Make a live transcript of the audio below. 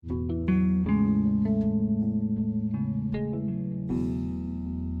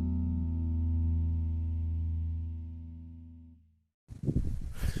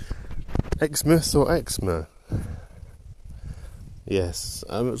Exmouth or eczema? Yes,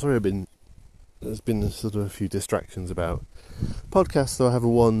 I'm sorry. There's been sort of a few distractions about podcasts, so I have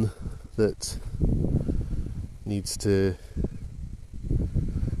one that needs to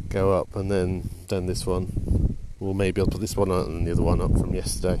go up, and then this one. Well, maybe I'll put this one on and the other one up from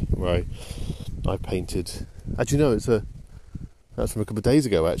yesterday, where I painted. Actually, no, that's from a couple of days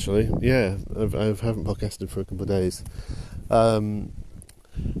ago. Actually, yeah, I haven't podcasted for a couple of days.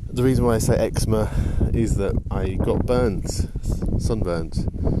 The reason why I say eczema is that I got sunburnt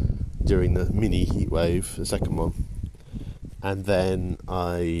during the mini heat wave, the second one, and then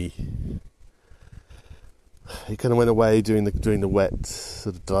it kind of went away during the wet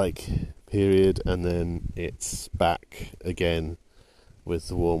sort of dyke period, and then it's back again with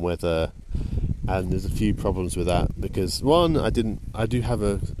the warm weather. And there's a few problems with that, because one, I do have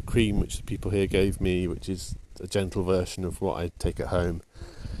a cream which the people here gave me, which is a gentle version of what I take at home.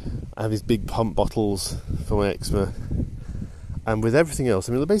 I have these big pump bottles for my eczema, and with everything else,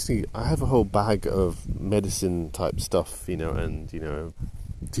 I mean, basically I have a whole bag of medicine type stuff, and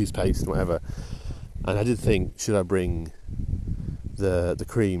toothpaste and whatever. And I did think, should I bring the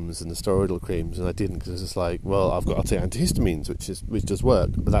creams and the steroidal creams, and I didn't, because it's just like, well, I'll take antihistamines, which does work,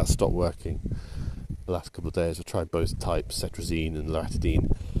 but that stopped working the last couple of days. I tried both types, cetrazine and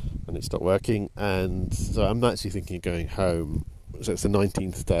loratadine, and it stopped working. And so I'm actually thinking of going home. So it's the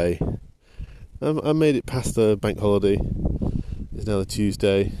 19th day. I made it past the bank holiday. It's now the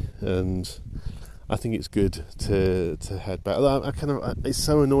Tuesday, and I think it's good to head back. It's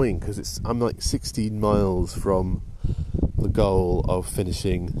so annoying, because I'm like 16 miles from the goal of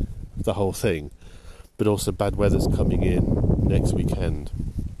finishing the whole thing, but also bad weather's coming in next weekend,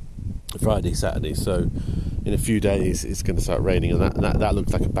 Friday, Saturday. So in a few days it's going to start raining, and that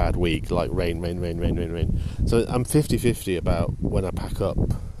looks like a bad week, like rain. So I'm 50-50 about when I pack up,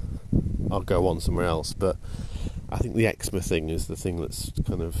 I'll go on somewhere else. But I think the eczema thing is the thing that's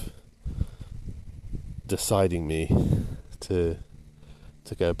kind of deciding me to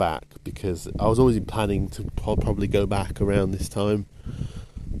go back, because I was always planning to probably go back around this time,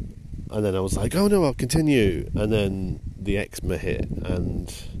 and then I was like, oh no, I'll continue, and then the eczema hit,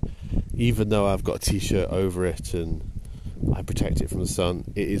 and even though I've got a t-shirt over it and I protect it from the sun,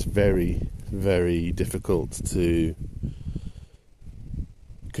 it is very, very difficult to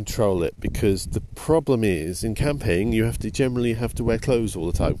control it, because the problem is, in camping you generally have to wear clothes all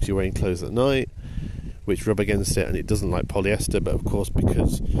the time, because you're wearing clothes at night which rub against it, and it doesn't like polyester. But of course,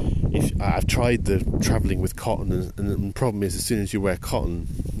 because I've tried the travelling with cotton, and the problem is, as soon as you wear cotton,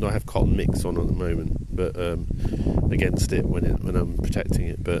 I have cotton mix on at the moment, but against it when I'm protecting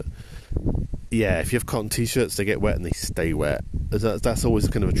it. But yeah, if you have cotton t-shirts, they get wet and they stay wet. That's always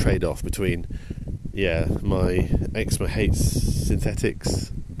kind of a trade-off between, my eczema hates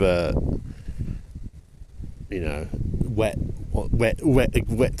synthetics, but wet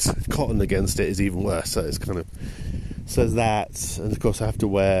cotton against it is even worse. So it's kind of, so that, and of course I have to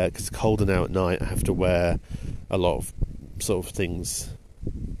wear, because it's colder now at night, I have to wear a lot of sort of things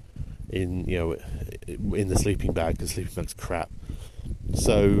in the sleeping bag, because sleeping bag's crap.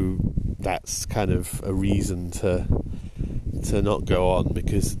 So that's kind of a reason to not go on,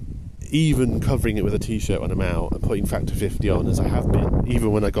 because even covering it with a t-shirt when I'm out and putting factor 50 on, as I have been,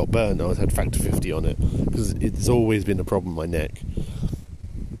 even when I got burned, I had factor 50 on it, because it's always been a problem with my neck.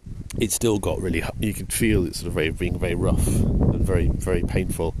 It still got really, you could feel it sort of being very rough and very, very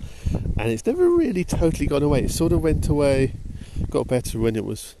painful, and it's never really totally gone away. It sort of went away, got better when it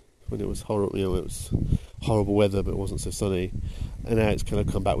was horrible, it was horrible weather, but it wasn't so sunny. And now it's kind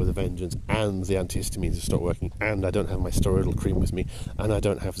of come back with a vengeance, and the antihistamines have stopped working, and I don't have my steroidal cream with me, and I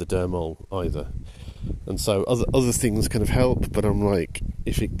don't have the dermol either. And so other things kind of help, but I'm like,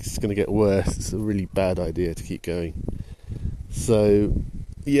 if it's going to get worse, it's a really bad idea to keep going. So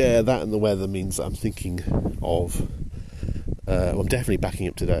yeah, that and the weather means that I'm thinking of, I'm definitely backing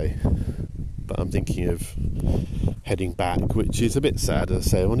up today, but I'm thinking of heading back, which is a bit sad. As I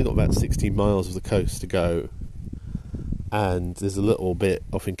say, I've only got about 16 miles of the coast to go, and there's a little bit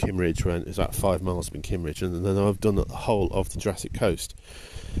off in Kimmeridge, where it's about 5 miles up in Kimmeridge, and then I've done the whole of the Jurassic Coast.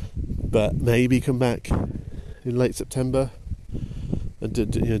 But maybe come back in late September and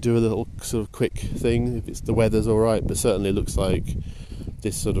do a little sort of quick thing if the weather's all right. But certainly it looks like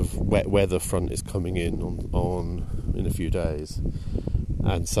this sort of wet weather front is coming in on in a few days,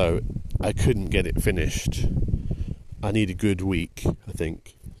 and so I couldn't get it finished. I need a good week, I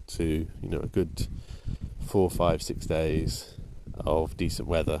think, to a good 4, 5, 6 days of decent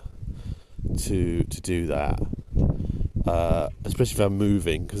weather to do that, especially if I'm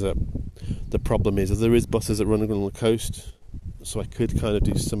moving, because the problem is there is buses that run along the coast, so I could kind of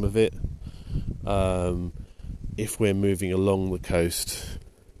do some of it, If we're moving along the coast,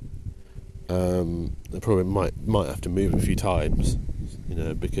 I probably might have to move a few times,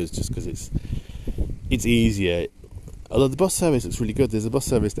 because it's easier. Although the bus service looks really good. There's a bus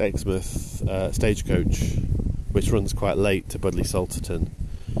service to Exmouth stagecoach, which runs quite late to Budleigh Salterton,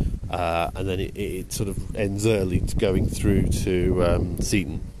 and then it sort of ends early going through to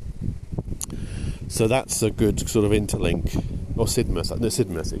Seaton. So that's a good sort of interlink. Or Sidmouth. No,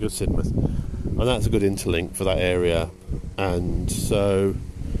 Sidmouth. It goes Sidmouth. And that's a good interlink for that area. And so,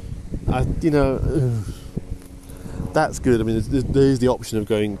 that's good. I mean, there is the option of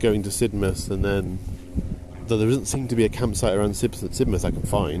going to Sidmouth, and then, though there doesn't seem to be a campsite around Sidmouth I can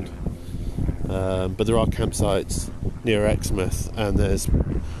find. But there are campsites near Exmouth, and there's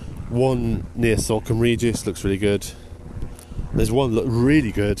one near Salcombe Regis, looks really good. There's one that looks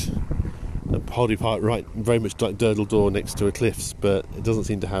really good at Hardy Park, right, very much like Durdle Door next to a cliffs, but it doesn't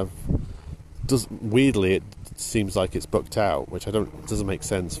seem to have. Weirdly, it seems like it's booked out, which doesn't make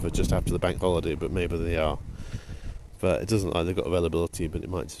sense for just after the bank holiday, but maybe they are. But it doesn't like they've got availability, but it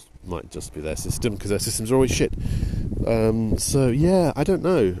might just be their system, because their systems are always shit. So yeah, I don't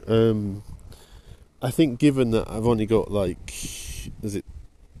know. I think given that I've only got is it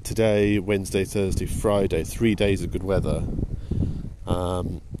today, Wednesday, Thursday, Friday, 3 days of good weather,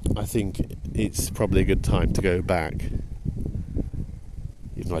 I think it's probably a good time to go back,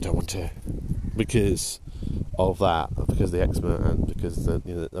 even though I don't want to, because of the eczema, and because I'm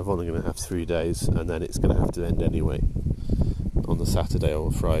only going to have 3 days, and then it's going to have to end anyway on the Saturday or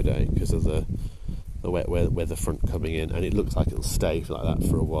Friday because of the wet weather front coming in, and it looks like it'll stay like that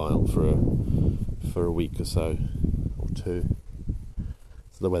for a while, for a week or so, or two.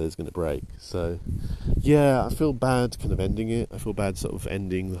 So the weather's going to break. So yeah, I feel bad kind of ending it. I feel bad sort of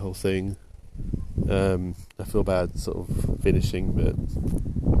ending the whole thing. I feel bad sort of finishing, but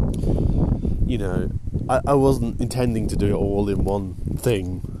I wasn't intending to do it all in one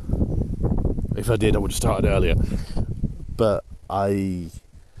thing. If I did, I would have started earlier. But so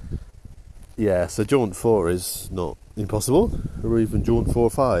Jaunt 4 is not impossible, or even Jaunt 4 or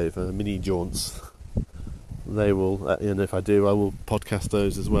 5, mini jaunts. They will, if I do, I will podcast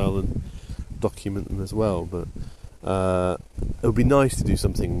those as well and document them as well. But it would be nice to do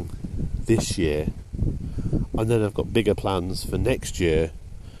something this year, and then I've got bigger plans for next year,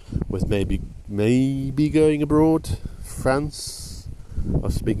 with maybe going abroad, France. I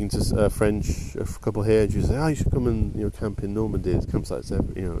was speaking to a couple here, and she said, you should come and camp in Normandy. There's campsites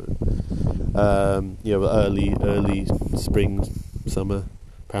early spring, summer.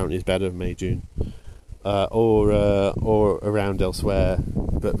 Apparently, it's better May, June, or around elsewhere,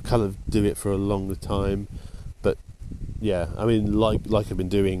 but kind of do it for a longer time. But yeah, I mean, like I've been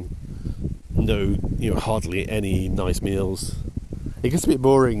doing, hardly any nice meals. It gets a bit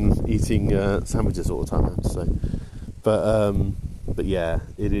boring eating sandwiches all the time, I have to say. But yeah,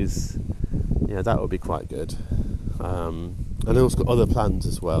 it is. That would be quite good. And I also got other plans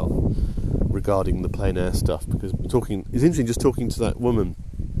as well regarding the plein air stuff, because it's interesting just talking to that woman,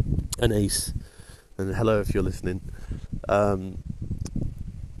 an ace, and hello if you're listening. It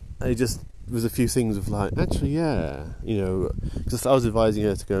just was a few things of actually, because I was advising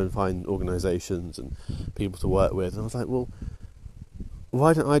her to go and find organisations and people to work with, and I was like, well,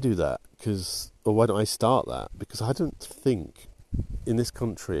 why don't I do that? Or why don't I start that? Because I don't think in this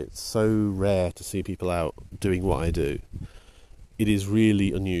country it's so rare to see people out doing what I do. It is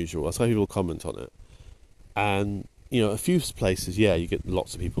really unusual. That's why people comment on it. And, a few places, you get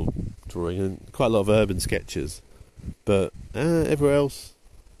lots of people drawing, and quite a lot of urban sketches. But everywhere else,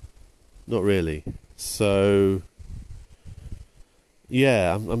 not really. So,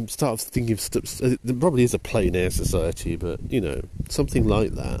 yeah, I'm starting thinking of there probably is a plein air society, but, something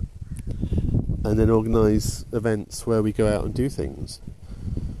like that. And then organise events where we go out and do things,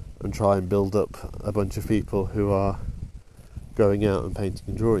 and try and build up a bunch of people who are going out and painting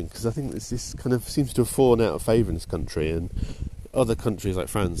and drawing. Because I think this kind of seems to have fallen out of favour in this country, and other countries like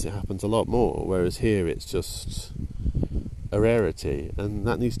France it happens a lot more, whereas here it's just a rarity, and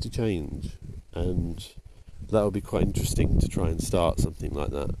that needs to change. And that would be quite interesting to try and start something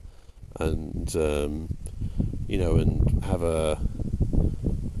like that, and and have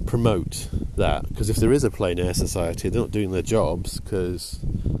promote that, because if there is a plein air society, they're not doing their jobs, because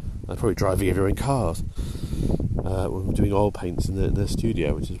they're probably driving everywhere in cars. We're doing oil paints in their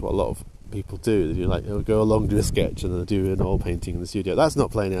studio, which is what a lot of people do. They do they'll go along, do a sketch, and they'll do an oil painting in the studio. That's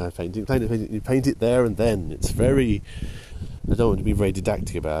not plein air painting. Plein air painting, you paint it there and then. It's very. I don't want to be very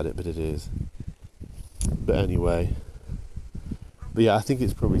didactic about it, but it is. But anyway. But yeah, I think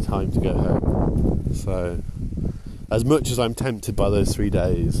it's probably time to go home. So, as much as I'm tempted by those 3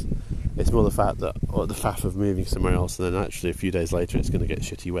 days, It's more the fact that, or the faff of moving somewhere else, and then actually a few days later it's going to get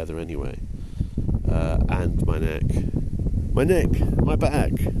shitty weather anyway. And my neck, my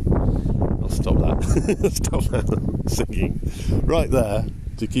back. I'll stop that. Stop that singing right there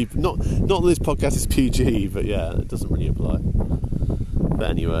to keep. Not that this podcast is PG, but yeah, it doesn't really apply. But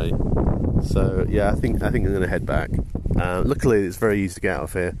anyway, so yeah, I think I'm going to head back. Luckily, it's very easy to get out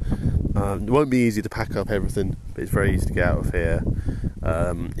of here. It won't be easy to pack up everything, but it's very easy to get out of here.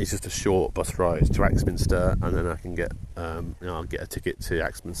 It's just a short bus ride to Exmouth, and then I can get, I'll get a ticket to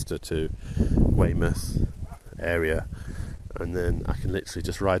Exmouth to Weymouth area, and then I can literally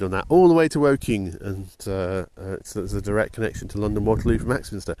just ride on that all the way to Woking, and so there's a direct connection to London Waterloo from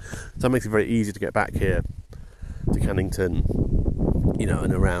Exmouth. So that makes it very easy to get back here to Cannington,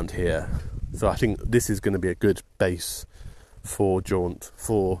 and around here. So I think this is going to be a good base for Jaunt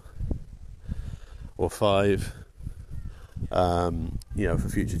 4 or 5, for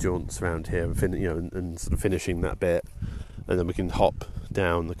future jaunts around here, and sort of finishing that bit, and then we can hop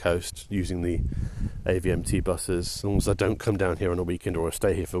down the coast using the AVMT buses, as long as I don't come down here on a weekend or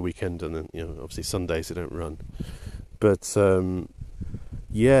stay here for a weekend, and then obviously Sundays they don't run. But it's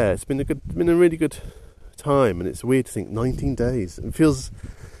been a really good time, and it's weird to think 19 days. It feels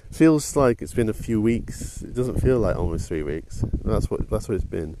like it's been a few weeks. It doesn't feel like almost 3 weeks. That's what it's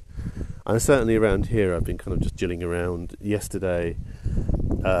been. And certainly around here, I've been kind of just jilling around. Yesterday,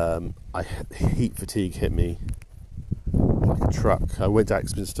 heat fatigue hit me like a truck. I went to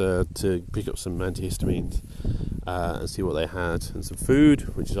Exmouth to pick up some antihistamines and see what they had, and some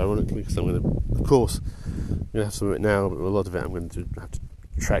food, which is ironically because I'm going to have some of it now, but a lot of it I'm going to have to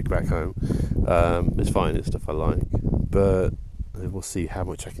trek back home. It's fine, it's stuff I like, but we'll see how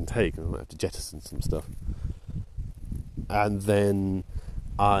much I can take, and I might have to jettison some stuff. And then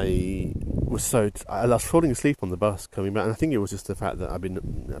I was falling asleep on the bus coming back, and I think it was just the fact that I've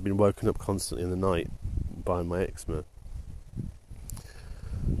been woken up constantly in the night by my eczema.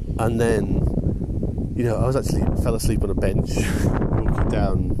 And then, I fell asleep on a bench walking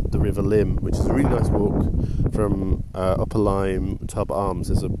down the River Lim, which is a really nice walk from Upper Lyme to Upper Arms.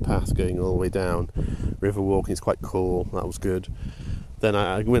 There's a path going all the way down, river walking. It's quite cool. That was good. Then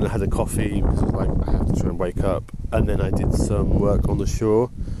I went and had a coffee because I have to try and wake up, and then I did some work on the shore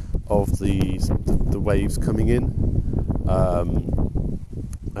of the waves coming in,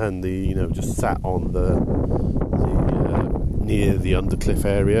 and just sat on the near the undercliff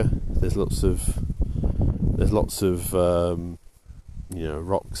area. There's lots of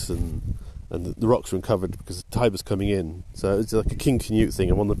rocks, and the rocks are uncovered because the tide was coming in. So it's like a King Canute thing,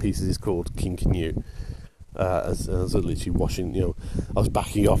 and one of the pieces is called King Canute. As I was literally washing, I was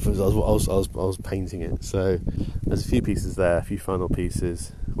backing off as I was painting it. So there's a few pieces there, a few final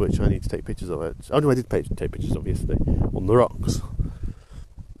pieces, which I need to take pictures of. I did take pictures of yesterday on the rocks.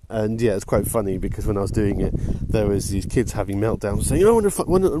 And yeah, it's quite funny because when I was doing it, there was these kids having meltdowns, saying, "I want to find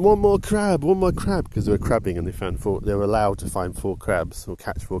one more crab," because they were crabbing, and they were allowed to find 4 crabs or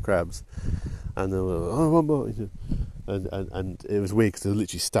catch 4 crabs, and they were one more. And it was weird because they were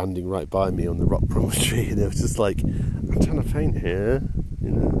literally standing right by me on the rock promontory, and it was just like, I'm trying to paint here,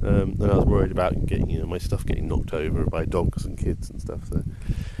 and I was worried about getting, my stuff getting knocked over by dogs and kids and stuff, so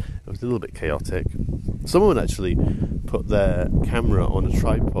it was a little bit chaotic. Someone actually put their camera on a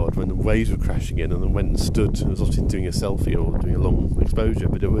tripod when the waves were crashing in, and then went and stood. It was obviously doing a selfie or doing a long exposure,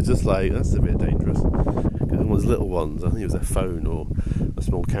 but it was just like, that's a bit dangerous, because one of those little ones, I think it was their phone or a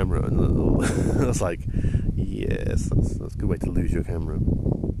small camera, and I was like, yes, that's a good way to lose your camera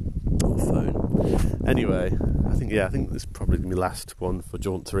or phone. Anyway, I think this is probably going to be the last one for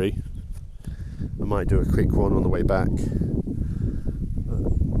Jaunt 3. I might do a quick one on the way back,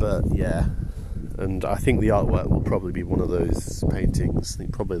 but yeah. And I think the artwork will probably be one of those paintings. I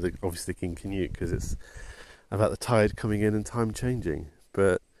think probably obviously King Canute, because it's about the tide coming in and time changing.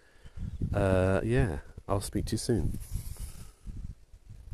 But I'll speak to you soon.